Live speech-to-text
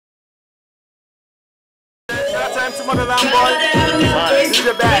on to Motherlandboy. This is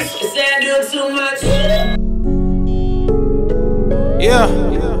the best. Yeah.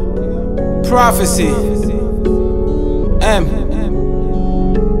 Prophecy.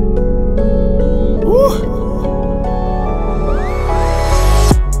 Woo.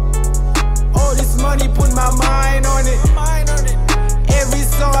 All this money put my mind on it. Every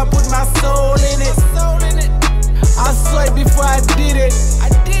song I put my soul in it. I saw it before I did it.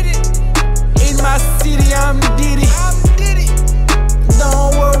 In my city, I'm Diddy.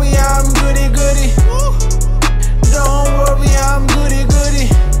 Don't worry, I'm goody. Don't worry, I'm goody.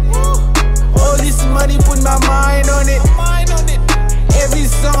 All this money put my mind on it. Every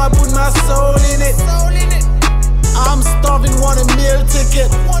song I put my soul in it. I'm starving, want a meal ticket.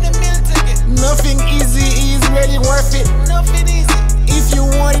 Nothing easy is really worth it. If you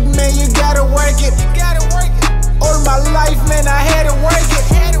want it, man, you gotta work it. All my life, man, I had to work it.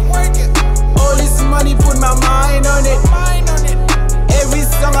 All this money put my mind on it. Every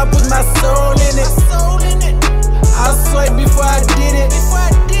song I put my soul in it. I saw it before I did it.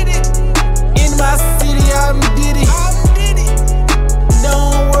 In my city, I'm Diddy.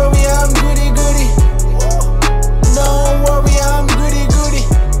 Don't worry, I'm goody. Don't worry, I'm goody.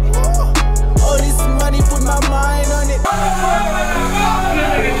 All this money put my mind on it.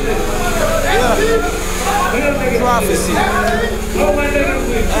 Yeah. Prophecy.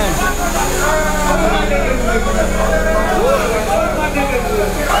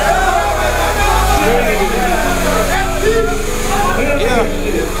 Yeah.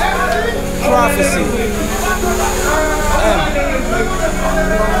 Prophecy.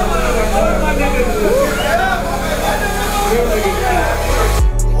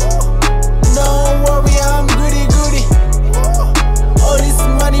 Don't worry, I'm goody. All this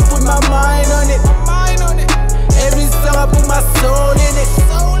money put my mind on it. Every song I put my soul in it.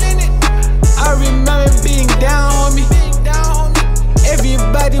 I remember being down on me.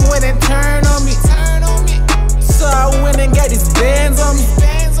 Everybody went and turned on me. So I went and got these bands on me.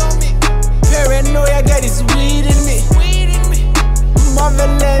 Paranoia got this weed in me.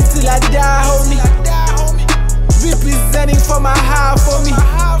 Motherland till I die, homie. Representing for my high for me.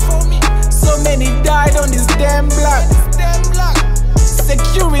 So many died on this damn block.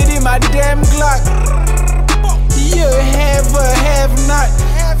 Security my damn Glock. You have or have not.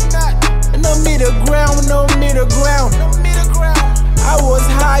 No middle ground. I was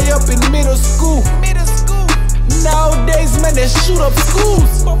high up in middle school. Nowadays, man, they shoot up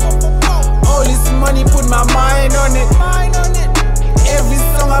schools. All this money put my mind on it. Every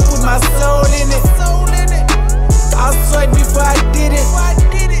song I put my soul in it. I saw it before I did it.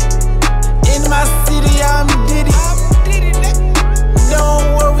 In my city, I'm Diddy.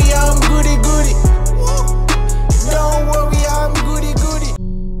 Don't worry, I'm goody. Don't worry, I'm goody.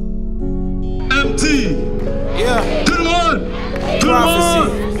 Empty. Yeah. Tout le monde.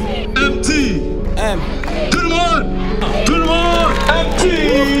 Empty. Tout le monde. Empty.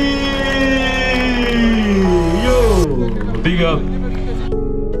 Yo. Big up.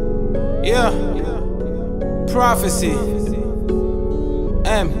 Yeah. Prophecy.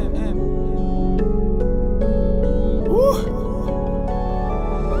 Woo.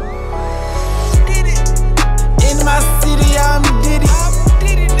 In my city, I'm Diddy.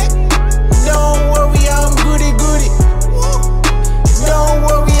 Don't worry, I'm goody. Don't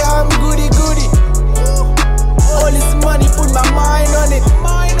worry, I'm goody. All this money put my mind on it.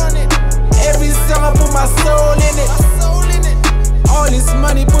 Every song I put my soul in it. All this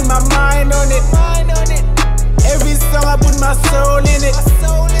money put my mind on it. Every song I put my soul in it.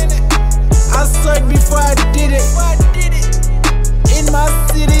 I saw it before I did it. In my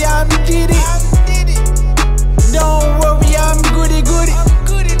city, I'm Diddy. Don't worry, I'm goody.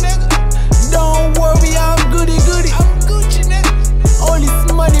 Don't worry, I'm goody. All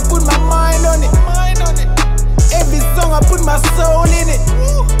this money put my mind on it. Every song I put my soul in it.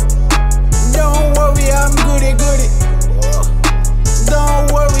 Don't worry, I'm goody.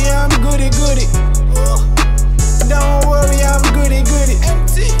 Don't worry, I'm goody. Don't worry, I'm goody.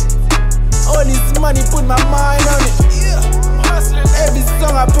 All this money put my mind on it. Every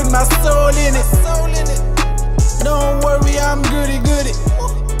song I put my soul in it. Don't worry, I'm goody.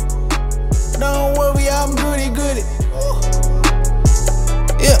 Don't worry, I'm goody.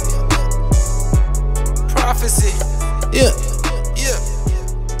 Yeah. Prophecy. Yeah.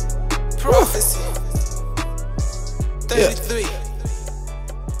 Prophecy. 33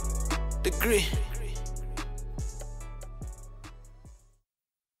 degree.